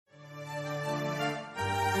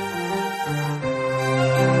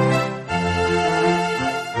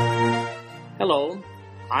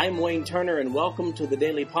I'm Wayne Turner, and welcome to the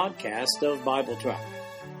daily podcast of Bible Track.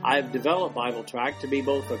 I've developed Bible Track to be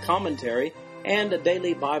both a commentary and a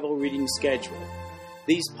daily Bible reading schedule.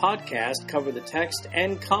 These podcasts cover the text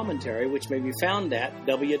and commentary, which may be found at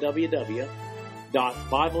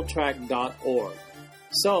www.bibletrack.org.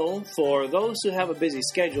 So, for those who have a busy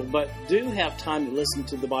schedule but do have time to listen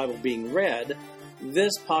to the Bible being read,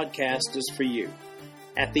 this podcast is for you.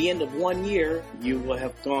 At the end of 1 year, you will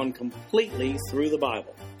have gone completely through the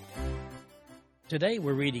Bible. Today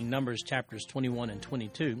we're reading Numbers chapters 21 and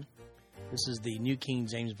 22. This is the New King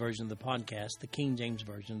James Version of the podcast. The King James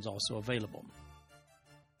Version is also available.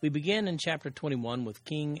 We begin in chapter 21 with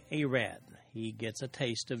King Arad. He gets a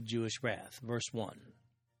taste of Jewish wrath. Verse 1.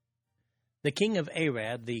 The king of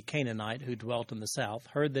Arad, the Canaanite who dwelt in the south,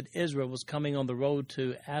 heard that Israel was coming on the road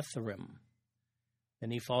to Atharim.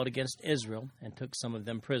 Then he fought against Israel and took some of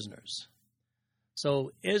them prisoners.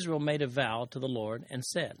 So Israel made a vow to the Lord and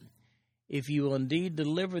said, "If you will indeed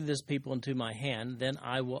deliver this people into my hand, then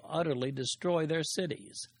I will utterly destroy their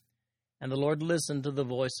cities." And the Lord listened to the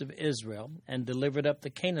voice of Israel and delivered up the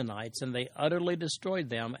Canaanites, and they utterly destroyed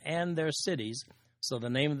them and their cities. So the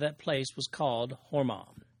name of that place was called Hormah.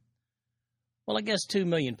 Well, I guess 2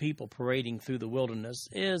 million people parading through the wilderness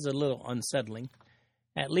is a little unsettling.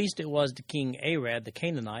 At least it was to King Arad the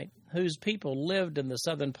Canaanite, whose people lived in the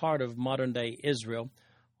southern part of modern-day Israel,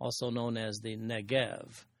 also known as the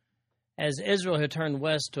Negev. As Israel had turned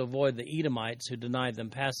west to avoid the Edomites who denied them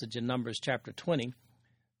passage in Numbers chapter 20,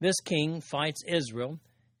 this king fights Israel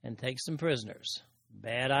and takes some prisoners.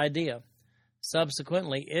 Bad idea.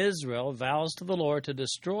 Subsequently, Israel vows to the Lord to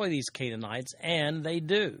destroy these Canaanites, and they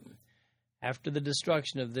do. After the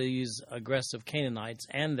destruction of these aggressive Canaanites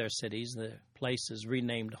and their cities, the place is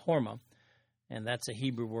renamed Hormah, and that's a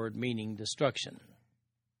Hebrew word meaning destruction.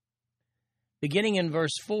 Beginning in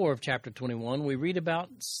verse 4 of chapter 21, we read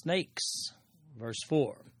about snakes. Verse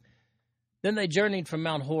 4. Then they journeyed from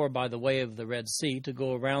Mount Hor by the way of the Red Sea to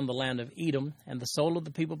go around the land of Edom, and the soul of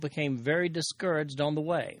the people became very discouraged on the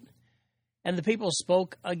way. And the people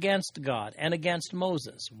spoke against God and against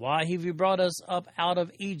Moses. "Why have you brought us up out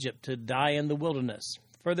of Egypt to die in the wilderness?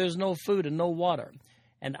 For there's no food and no water,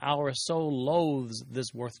 and our soul loathes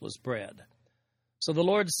this worthless bread." So the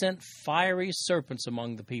Lord sent fiery serpents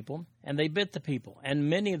among the people, and they bit the people, and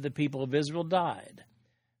many of the people of Israel died.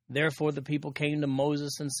 Therefore the people came to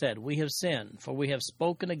Moses and said, "We have sinned, for we have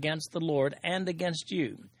spoken against the Lord and against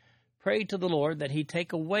you. Pray to the Lord that he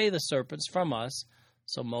take away the serpents from us."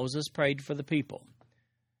 So Moses prayed for the people.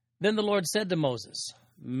 Then the Lord said to Moses,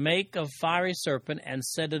 "Make a fiery serpent and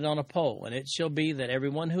set it on a pole, and it shall be that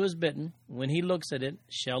everyone who is bitten, when he looks at it,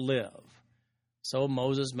 shall live." So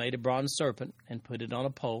Moses made a bronze serpent and put it on a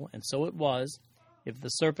pole, and so it was, if the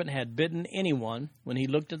serpent had bitten anyone, when he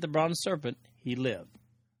looked at the bronze serpent, he lived.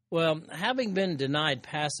 Well, having been denied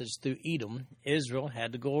passage through Edom, Israel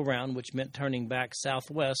had to go around, which meant turning back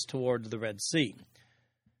southwest toward the Red Sea.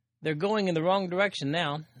 They're going in the wrong direction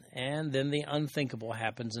now, and then the unthinkable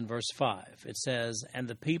happens in verse 5. It says, "And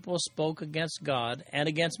the people spoke against God and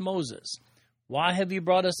against Moses. 'Why have you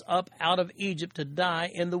brought us up out of Egypt to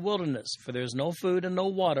die in the wilderness? For there is no food and no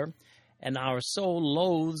water, and our soul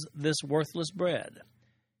loathes this worthless bread.'"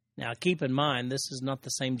 Now, keep in mind, this is not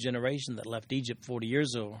the same generation that left Egypt 40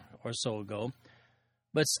 years or so ago.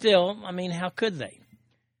 But still, how could they?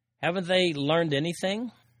 Haven't they learned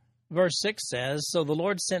anything? Verse 6 says, "So the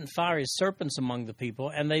Lord sent fiery serpents among the people,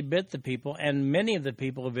 and they bit the people, and many of the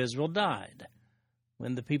people of Israel died."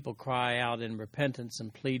 When the people cry out in repentance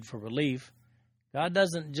and plead for relief, God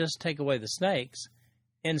doesn't just take away the snakes.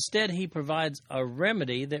 Instead, he provides a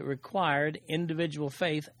remedy that required individual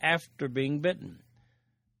faith after being bitten.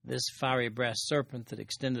 This fiery brass serpent that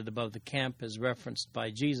extended above the camp is referenced by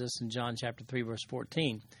Jesus in John chapter 3, verse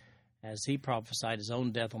 14, as he prophesied his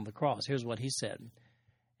own death on the cross. Here's what he said.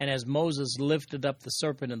 "And as Moses lifted up the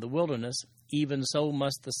serpent in the wilderness, even so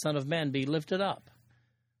must the Son of Man be lifted up."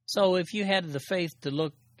 So if you had the faith to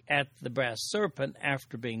look at the brass serpent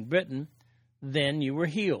after being bitten, then you were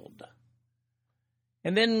healed.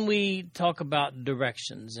 And then we talk about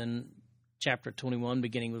directions in chapter 21,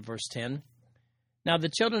 beginning with verse 10. "Now the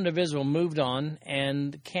children of Israel moved on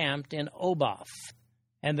and camped in Oboth.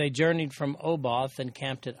 And they journeyed from Oboth and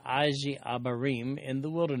camped at Abarim in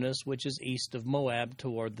the wilderness, which is east of Moab,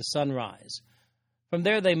 toward the sunrise. From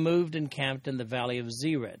there they moved and camped in the valley of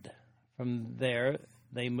Zered. From there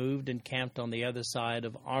they moved and camped on the other side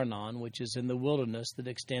of Arnon, which is in the wilderness that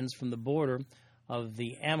extends from the border of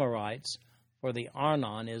the Amorites, for the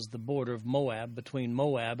Arnon is the border of Moab, between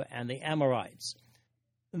Moab and the Amorites.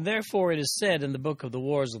 Therefore it is said in the book of the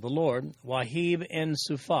wars of the Lord, Wahib en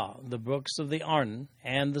Suphah, the brooks of the Arnon,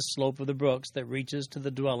 and the slope of the brooks that reaches to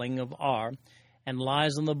the dwelling of Ar, and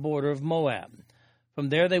lies on the border of Moab. From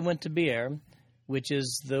there they went to Beer, which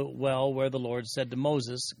is the well where the Lord said to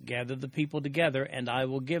Moses, Gather the people together, and I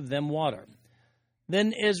will give them water.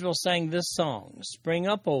 Then Israel sang this song, Spring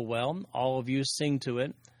up, O well, all of you sing to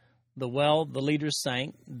it. The well the leaders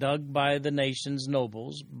sank, dug by the nation's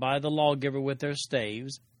nobles, by the lawgiver with their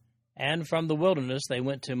staves. And from the wilderness they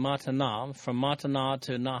went to Mattanah, from Mattanah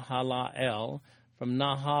to Nahalael, from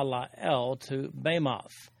Nahalael to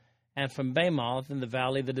Bamoth, and from Bamoth in the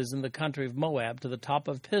valley that is in the country of Moab to the top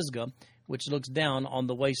of Pisgah, which looks down on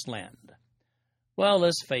the wasteland. Well,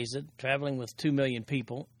 let's face it, traveling with 2 million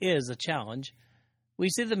people is a challenge. We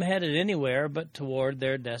see them headed anywhere but toward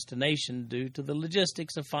their destination due to the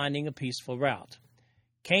logistics of finding a peaceful route.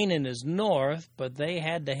 Canaan is north, but they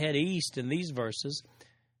had to head east in these verses.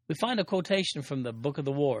 We find a quotation from the Book of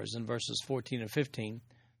the Wars in verses 14 and 15.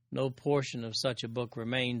 No portion of such a book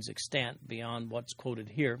remains extant beyond what's quoted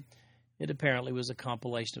here. It apparently was a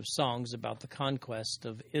compilation of songs about the conquest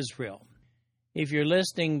of Israel. If you're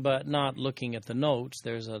listening but not looking at the notes,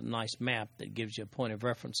 there's a nice map that gives you a point of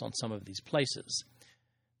reference on some of these places.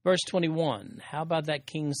 Verse 21, how about that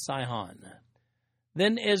King Sihon?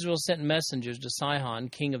 Then Israel sent messengers to Sihon,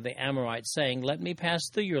 king of the Amorites, saying, Let me pass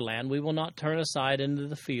through your land. We will not turn aside into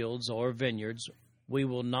the fields or vineyards. We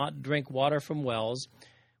will not drink water from wells.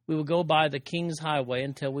 We will go by the king's highway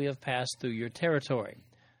until we have passed through your territory.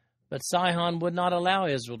 But Sihon would not allow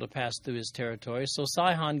Israel to pass through his territory. So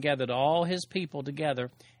Sihon gathered all his people together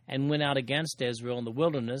and went out against Israel in the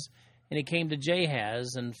wilderness, and he came to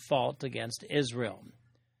Jahaz and fought against Israel.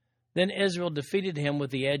 Then Israel defeated him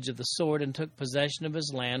with the edge of the sword and took possession of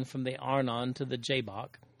his land from the Arnon to the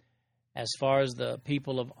Jabbok, as far as the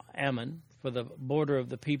people of Ammon, for the border of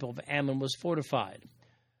the people of Ammon was fortified.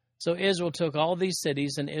 So Israel took all these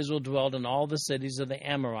cities, and Israel dwelt in all the cities of the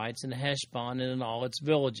Amorites, in Heshbon and in all its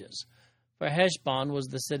villages. For Heshbon was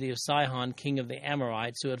the city of Sihon, king of the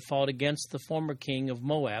Amorites, who had fought against the former king of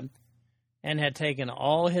Moab, and had taken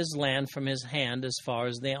all his land from his hand as far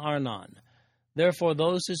as the Arnon. Therefore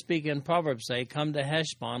those who speak in Proverbs say, Come to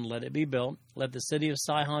Heshbon, let it be built, let the city of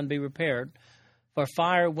Sihon be repaired. For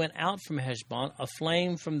fire went out from Heshbon, a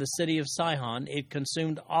flame from the city of Sihon. It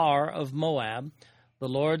consumed Ar of Moab, the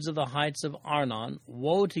lords of the heights of Arnon.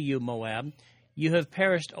 Woe to you, Moab! You have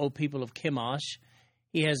perished, O people of Chemosh.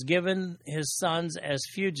 He has given his sons as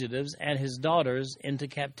fugitives and his daughters into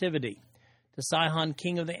captivity, to Sihon,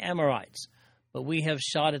 king of the Amorites. But we have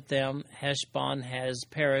shot at them. Heshbon has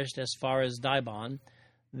perished as far as Dibon.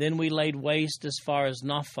 Then we laid waste as far as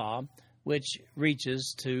Nophah, which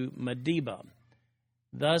reaches to Medeba.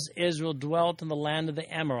 Thus Israel dwelt in the land of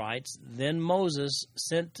the Amorites. Then Moses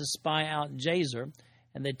sent to spy out Jazer,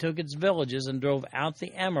 and they took its villages and drove out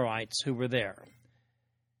the Amorites who were there.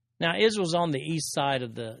 Now Israel's on the east side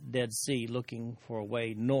of the Dead Sea, looking for a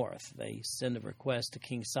way north. They send a request to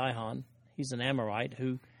King Sihon. He's an Amorite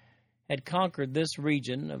who had conquered this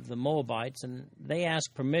region of the Moabites, and they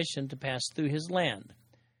ask permission to pass through his land.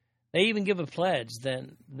 They even give a pledge that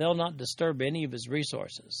they'll not disturb any of his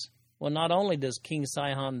resources. Well, not only does King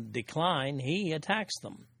Sihon decline, he attacks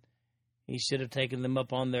them. He should have taken them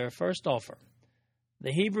up on their first offer.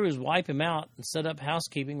 The Hebrews wipe him out and set up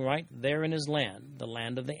housekeeping right there in his land, the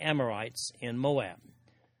land of the Amorites in Moab.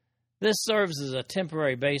 This serves as a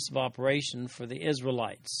temporary base of operation for the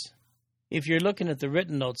Israelites. If you're looking at the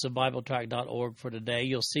written notes of BibleTrack.org for today,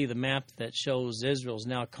 you'll see the map that shows Israel is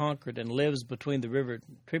now conquered and lives between the river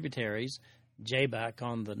tributaries, Jabbok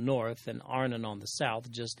on the north and Arnon on the south,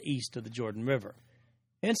 just east of the Jordan River.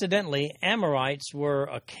 Incidentally, Amorites were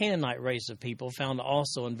a Canaanite race of people found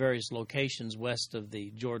also in various locations west of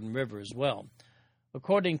the Jordan River as well.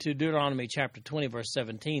 According to Deuteronomy chapter 20, verse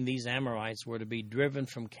 17, these Amorites were to be driven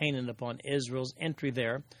from Canaan upon Israel's entry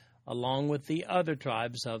there, along with the other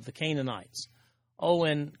tribes of the Canaanites.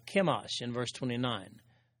 And Chemosh in verse 29.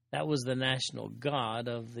 That was the national god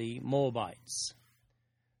of the Moabites.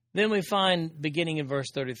 Then we find, beginning in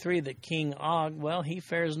verse 33, that King Og, he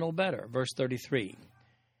fares no better. Verse 33.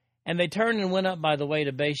 And they turned and went up by the way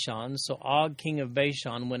to Bashan. So Og, king of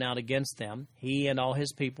Bashan, went out against them, he and all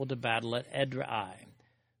his people, to battle at Edrei.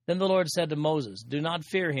 Then the Lord said to Moses, Do not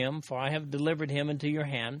fear him, for I have delivered him into your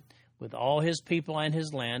hand, with all his people and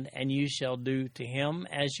his land, and you shall do to him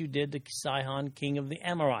as you did to Sihon, king of the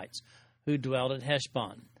Amorites, who dwelt at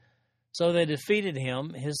Heshbon. So they defeated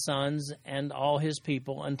him, his sons, and all his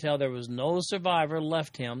people, until there was no survivor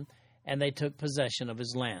left him, and they took possession of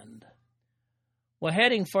his land. Well,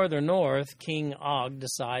 heading further north, King Og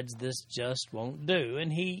decides this just won't do,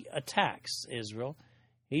 and he attacks Israel.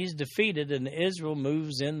 He's defeated, and Israel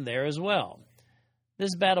moves in there as well.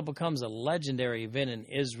 This battle becomes a legendary event in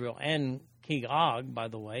Israel, and King Og, by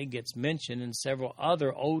the way, gets mentioned in several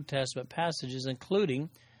other Old Testament passages,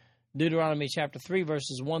 including Deuteronomy chapter 3,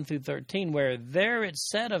 verses 1 through 13, where there it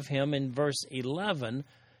said of him in verse 11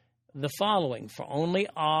 the following, "For only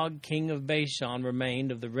Og, king of Bashan, remained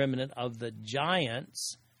of the remnant of the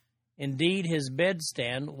giants. Indeed, his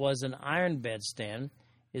bedstand was an iron bedstand.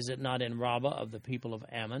 Is it not in Rabbah of the people of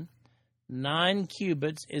Ammon? 9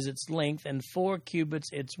 cubits is its length, and 4 cubits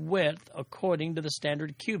its width, according to the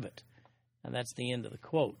standard cubit." And that's the end of the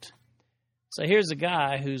quote. So here's a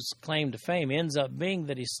guy whose claim to fame ends up being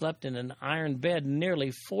that he slept in an iron bed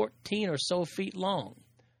nearly 14 or so feet long.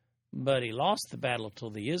 But he lost the battle to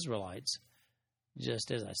the Israelites. Just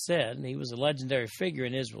as I said, he was a legendary figure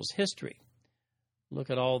in Israel's history. Look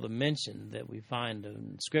at all the mention that we find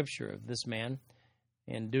in Scripture of this man.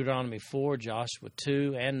 In Deuteronomy 4, Joshua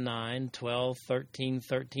 2 and 9, 12, 13,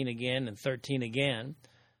 13 again, and 13 again.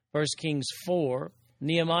 1 Kings 4,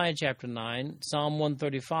 Nehemiah chapter 9, Psalm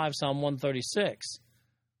 135, Psalm 136.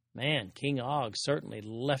 Man, King Og certainly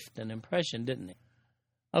left an impression, didn't he?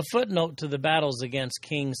 A footnote to the battles against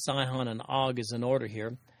King Sihon and Og is in order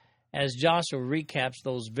here. As Joshua recaps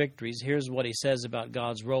those victories, here's what he says about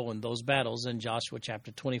God's role in those battles in Joshua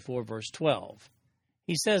chapter 24, verse 12.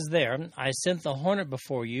 He says there, "I sent the hornet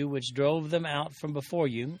before you, which drove them out from before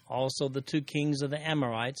you, also the 2 kings of the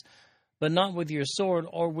Amorites, but not with your sword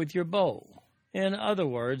or with your bow." In other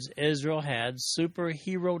words, Israel had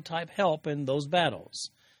superhero-type help in those battles.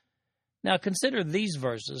 Now consider these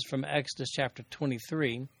verses from Exodus chapter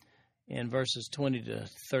 23, in verses 20 to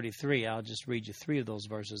 33. I'll just read you 3 of those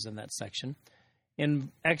verses in that section.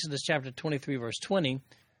 In Exodus chapter 23, verse 20,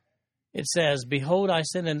 it says, "Behold, I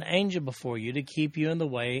send an angel before you to keep you in the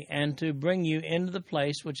way and to bring you into the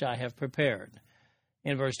place which I have prepared."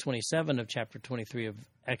 In verse 27 of chapter 23 of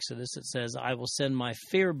Exodus, it says, "I will send my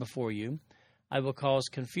fear before you. I will cause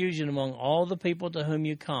confusion among all the people to whom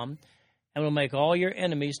you come, and will make all your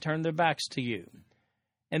enemies turn their backs to you."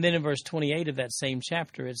 And then in verse 28 of that same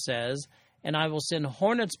chapter, it says, "And I will send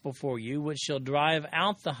hornets before you, which shall drive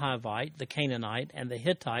out the Hivite, the Canaanite, and the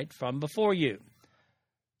Hittite from before you."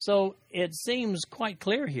 So it seems quite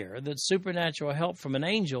clear here that supernatural help from an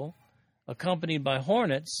angel, accompanied by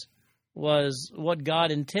hornets, was what God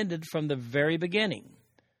intended from the very beginning.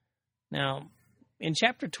 Now, in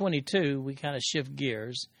chapter 22, we kind of shift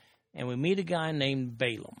gears, and we meet a guy named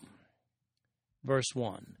Balaam. Verse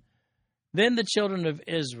 1, "Then the children of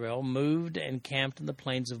Israel moved and camped in the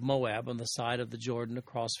plains of Moab on the side of the Jordan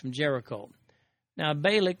across from Jericho. Now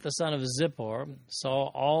Balak the son of Zippor saw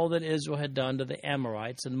all that Israel had done to the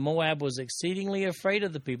Amorites, and Moab was exceedingly afraid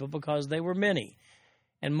of the people because they were many,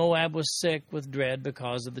 and Moab was sick with dread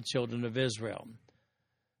because of the children of Israel.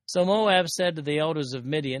 So Moab said to the elders of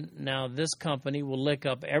Midian, 'Now this company will lick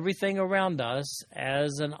up everything around us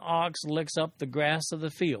as an ox licks up the grass of the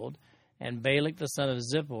field.' And Balak the son of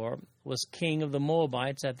Zippor was king of the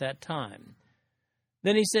Moabites at that time.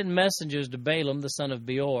 Then he sent messengers to Balaam the son of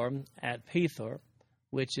Beor at Pethor,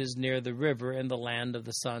 which is near the river in the land of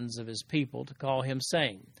the sons of his people, to call him,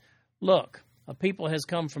 saying, 'Look, a people has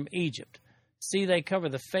come from Egypt. See, they cover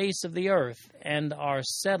the face of the earth and are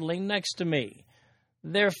settling next to me.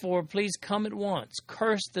 Therefore, please come at once,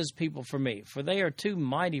 curse this people for me, for they are too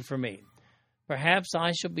mighty for me. Perhaps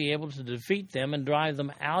I shall be able to defeat them and drive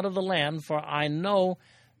them out of the land, for I know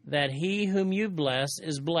that he whom you bless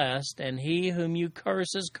is blessed, and he whom you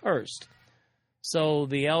curse is cursed.' So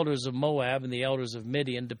the elders of Moab and the elders of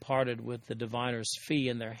Midian departed with the diviner's fee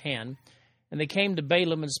in their hand, and they came to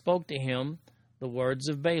Balaam and spoke to him the words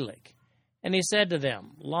of Balak. And he said to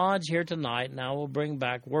them, 'Lodge here tonight, and I will bring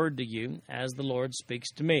back word to you, as the Lord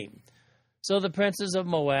speaks to me.' So the princes of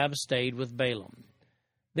Moab stayed with Balaam.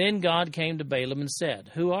 Then God came to Balaam and said,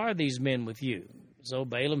 'Who are these men with you?' So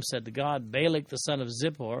Balaam said to God, 'Balak the son of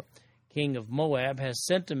Zippor, king of Moab, has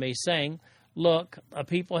sent to me, saying, Look, a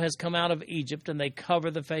people has come out of Egypt, and they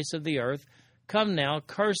cover the face of the earth. Come now,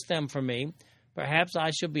 curse them for me. Perhaps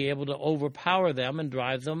I shall be able to overpower them and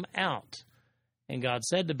drive them out.' And God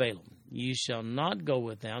said to Balaam, 'You shall not go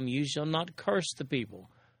with them, you shall not curse the people,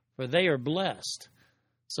 for they are blessed.'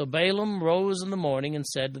 So Balaam rose in the morning and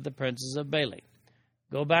said to the princes of Balak,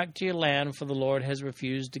 'Go back to your land, for the Lord has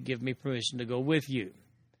refused to give me permission to go with you.'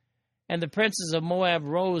 And the princes of Moab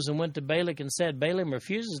rose and went to Balak and said, 'Balaam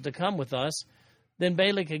refuses to come with us.' Then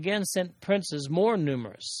Balak again sent princes more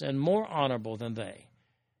numerous and more honorable than they.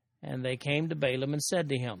 And they came to Balaam and said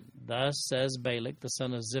to him, 'Thus says Balak the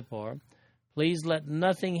son of Zippor, Please let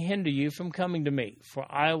nothing hinder you from coming to me, for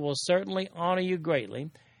I will certainly honor you greatly,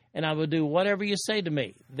 and I will do whatever you say to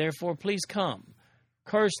me. Therefore, please come.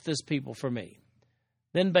 Curse this people for me."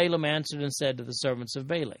 Then Balaam answered and said to the servants of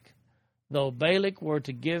Balak, "Though Balak were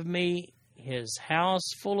to give me his house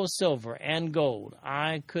full of silver and gold,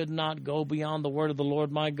 I could not go beyond the word of the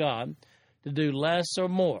Lord my God to do less or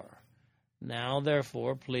more. Now,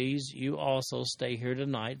 therefore, please, you also stay here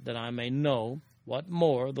tonight, that I may know what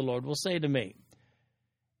more the Lord will say to me."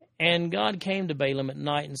 And God came to Balaam at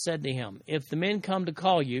night and said to him, "If the men come to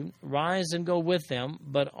call you, rise and go with them,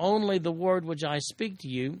 but only the word which I speak to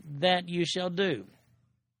you, that you shall do."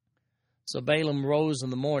 So Balaam rose in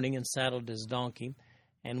the morning and saddled his donkey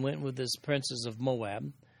and went with his princes of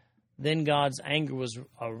Moab. Then God's anger was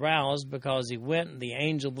aroused because he went, and the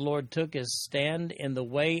angel of the Lord took his stand in the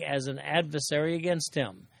way as an adversary against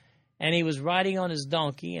him. And he was riding on his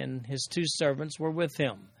donkey, and his 2 servants were with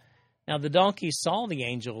him. Now the donkey saw the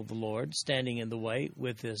angel of the Lord standing in the way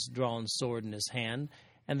with his drawn sword in his hand,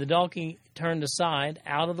 and the donkey turned aside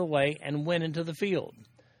out of the way and went into the field.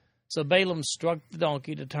 So Balaam struck the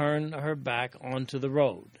donkey to turn her back onto the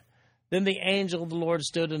road. Then the angel of the Lord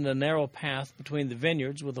stood in a narrow path between the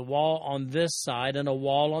vineyards, with a wall on this side and a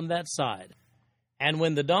wall on that side. And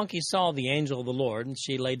when the donkey saw the angel of the Lord,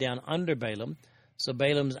 she lay down under Balaam. So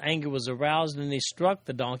Balaam's anger was aroused, and he struck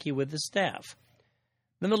the donkey with his staff.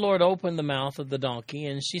 Then the Lord opened the mouth of the donkey,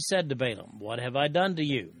 and she said to Balaam, "What have I done to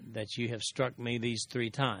you, that you have struck me these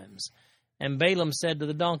 3 times? And Balaam said to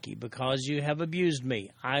the donkey, "Because you have abused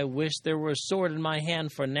me. I wish there were a sword in my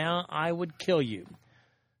hand, for now I would kill you."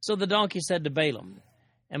 So the donkey said to Balaam,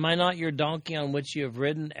 "Am I not your donkey on which you have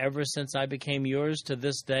ridden ever since I became yours to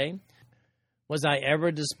this day? Was I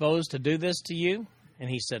ever disposed to do this to you?" And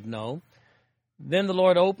he said, "No." Then the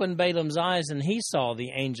Lord opened Balaam's eyes, and he saw the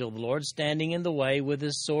angel of the Lord standing in the way with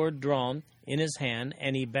his sword drawn in his hand,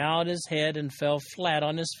 and he bowed his head and fell flat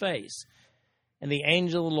on his face. And the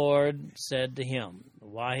angel of the Lord said to him,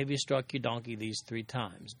 "Why have you struck your donkey these 3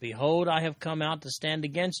 times? Behold, I have come out to stand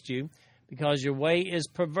against you, because your way is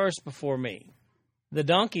perverse before me. The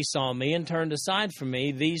donkey saw me and turned aside from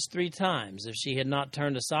me these 3 times. If she had not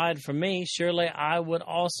turned aside from me, surely I would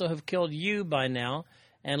also have killed you by now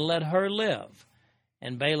and let her live."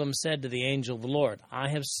 And Balaam said to the angel of the Lord, "I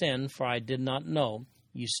have sinned, for I did not know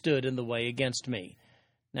you stood in the way against me.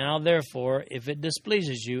 Now, therefore, if it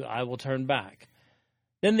displeases you, I will turn back."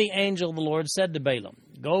 Then the angel of the Lord said to Balaam,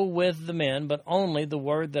 "Go with the men, but only the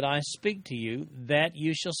word that I speak to you, that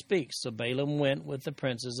you shall speak." So Balaam went with the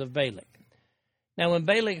princes of Balak. Now when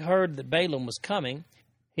Balak heard that Balaam was coming,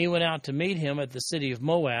 he went out to meet him at the city of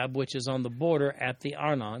Moab, which is on the border at the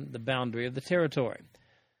Arnon, the boundary of the territory.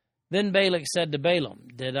 Then Balak said to Balaam,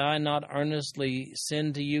 "Did I not earnestly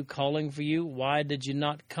send to you, calling for you? Why did you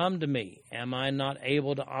not come to me? Am I not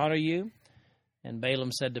able to honor you?" And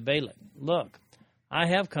Balaam said to Balak, "Look, I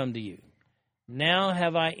have come to you. Now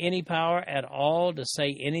have I any power at all to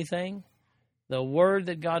say anything? The word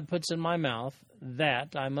that God puts in my mouth,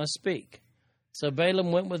 that I must speak." So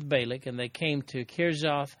Balaam went with Balak, and they came to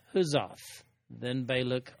Kirjath Huzoth. Then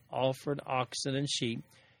Balak offered oxen and sheep,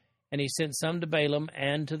 and he sent some to Balaam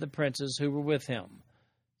and to the princes who were with him.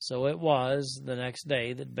 So it was the next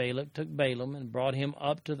day that Balak took Balaam and brought him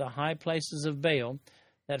up to the high places of Baal,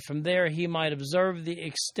 that from there he might observe the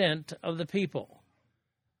extent of the people.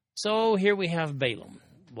 So here we have Balaam.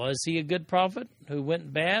 Was he a good prophet who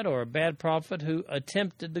went bad, or a bad prophet who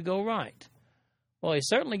attempted to go right? Well, he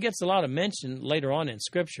certainly gets a lot of mention later on in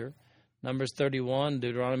Scripture. Numbers 31,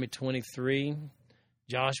 Deuteronomy 23,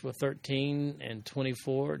 Joshua 13 and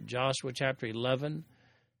 24, Joshua chapter 11,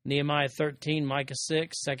 Nehemiah 13, Micah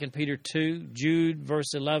 6, 2 Peter 2, Jude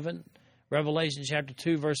verse 11, Revelation chapter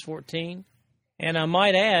 2 verse 14. And I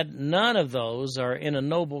might add, none of those are in a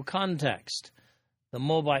noble context. The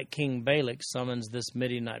Moabite king Balak summons this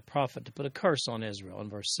Midianite prophet to put a curse on Israel in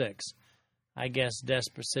verse 6. I guess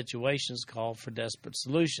desperate situations call for desperate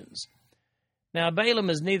solutions. Now, Balaam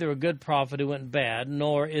is neither a good prophet who went bad,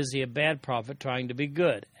 nor is he a bad prophet trying to be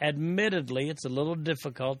good. Admittedly, it's a little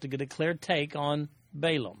difficult to get a clear take on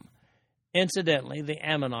Balaam. Incidentally, the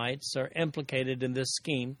Ammonites are implicated in this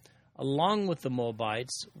scheme, along with the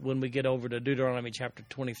Moabites, when we get over to Deuteronomy chapter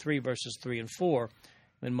 23, verses 3 and 4,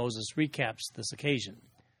 when Moses recaps this occasion.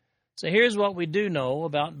 So here's what we do know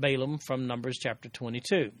about Balaam from Numbers chapter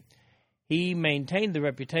 22. He maintained the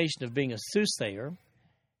reputation of being a soothsayer.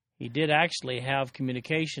 He did actually have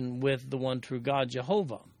communication with the one true God,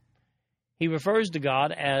 Jehovah. He refers to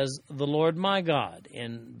God as the Lord my God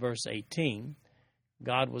in verse 18.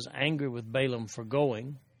 God was angry with Balaam for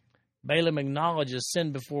going. Balaam acknowledges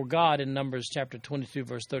sin before God in Numbers chapter 22,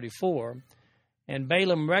 verse 34. And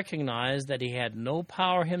Balaam recognized that he had no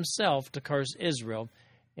power himself to curse Israel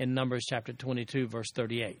in Numbers chapter 22, verse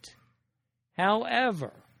 38.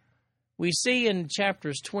 However, we see in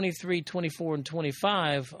chapters 23, 24, and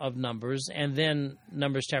 25 of Numbers, and then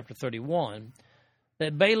Numbers chapter 31,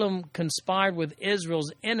 that Balaam conspired with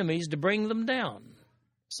Israel's enemies to bring them down.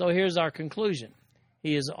 So here's our conclusion.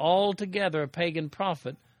 He is altogether a pagan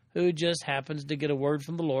prophet who just happens to get a word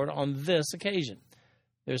from the Lord on this occasion.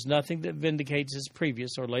 There's nothing that vindicates his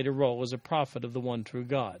previous or later role as a prophet of the one true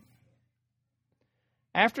God.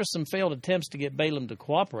 After some failed attempts to get Balaam to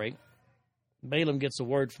cooperate, Balaam gets a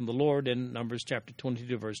word from the Lord in Numbers chapter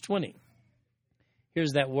 22, verse 20.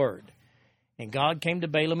 Here's that word. And God came to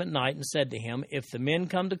Balaam at night and said to him, If the men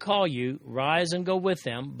come to call you, rise and go with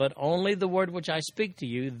them, but only the word which I speak to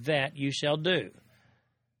you, that you shall do.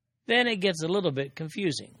 Then it gets a little bit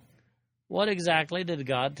confusing. What exactly did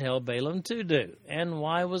God tell Balaam to do? And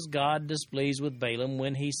why was God displeased with Balaam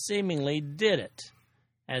when he seemingly did it?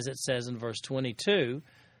 As it says in verse 22,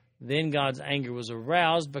 Then God's anger was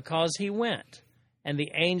aroused because he went, and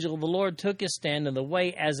the angel of the Lord took his stand in the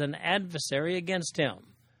way as an adversary against him.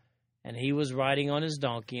 And he was riding on his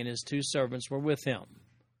donkey, and his 2 servants were with him.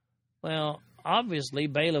 Well, obviously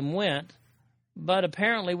Balaam went, but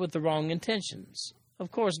apparently with the wrong intentions.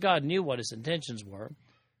 Of course, God knew what his intentions were.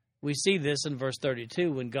 We see this in verse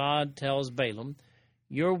 32 when God tells Balaam,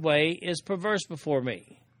 Your way is perverse before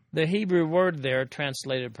me. The Hebrew word there,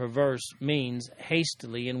 translated perverse, means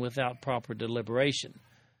hastily and without proper deliberation.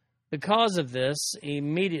 Because of this,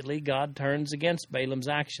 immediately God turns against Balaam's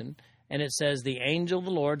action, and it says the angel of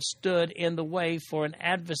the Lord stood in the way for an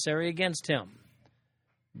adversary against him.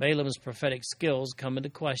 Balaam's prophetic skills come into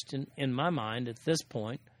question, in my mind, at this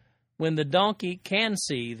point, when the donkey can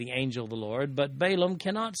see the angel of the Lord, but Balaam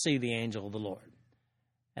cannot see the angel of the Lord.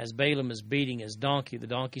 As Balaam is beating his donkey, the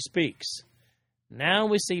donkey speaks. Now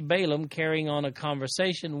we see Balaam carrying on a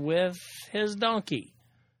conversation with his donkey,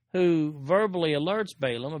 who verbally alerts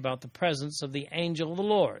Balaam about the presence of the angel of the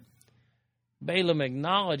Lord. Balaam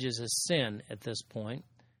acknowledges his sin at this point.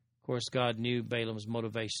 Of course, God knew Balaam's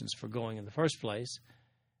motivations for going in the first place.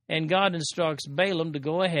 And God instructs Balaam to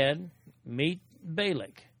go ahead, meet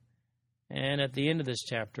Balak. And at the end of this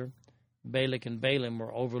chapter, Balak and Balaam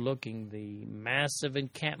were overlooking the massive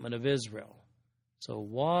encampment of Israel. So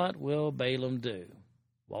what will Balaam do?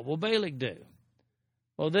 What will Balak do?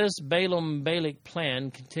 Well, this Balaam-Balak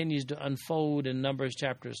plan continues to unfold in Numbers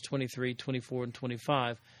chapters 23, 24, and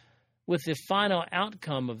 25, with the final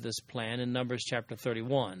outcome of this plan in Numbers chapter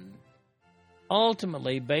 31.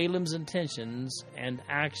 Ultimately, Balaam's intentions and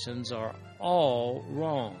actions are all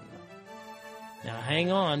wrong. Now,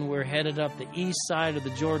 hang on, we're headed up the east side of the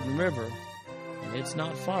Jordan River, and it's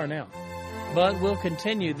not far now. But we'll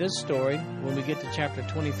continue this story when we get to chapter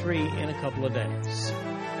 23 in a couple of days.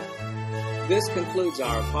 This concludes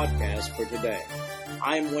our podcast for today.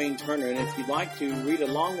 I'm Wayne Turner, and if you'd like to read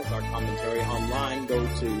along with our commentary online, go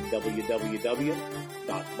to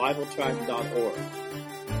www.bibletrack.org.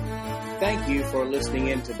 Thank you for listening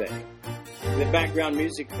in today. The background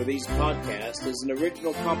music for these podcasts is an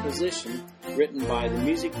original composition written by the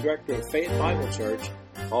music director of Fayette Bible Church,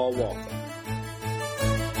 Paul Walton.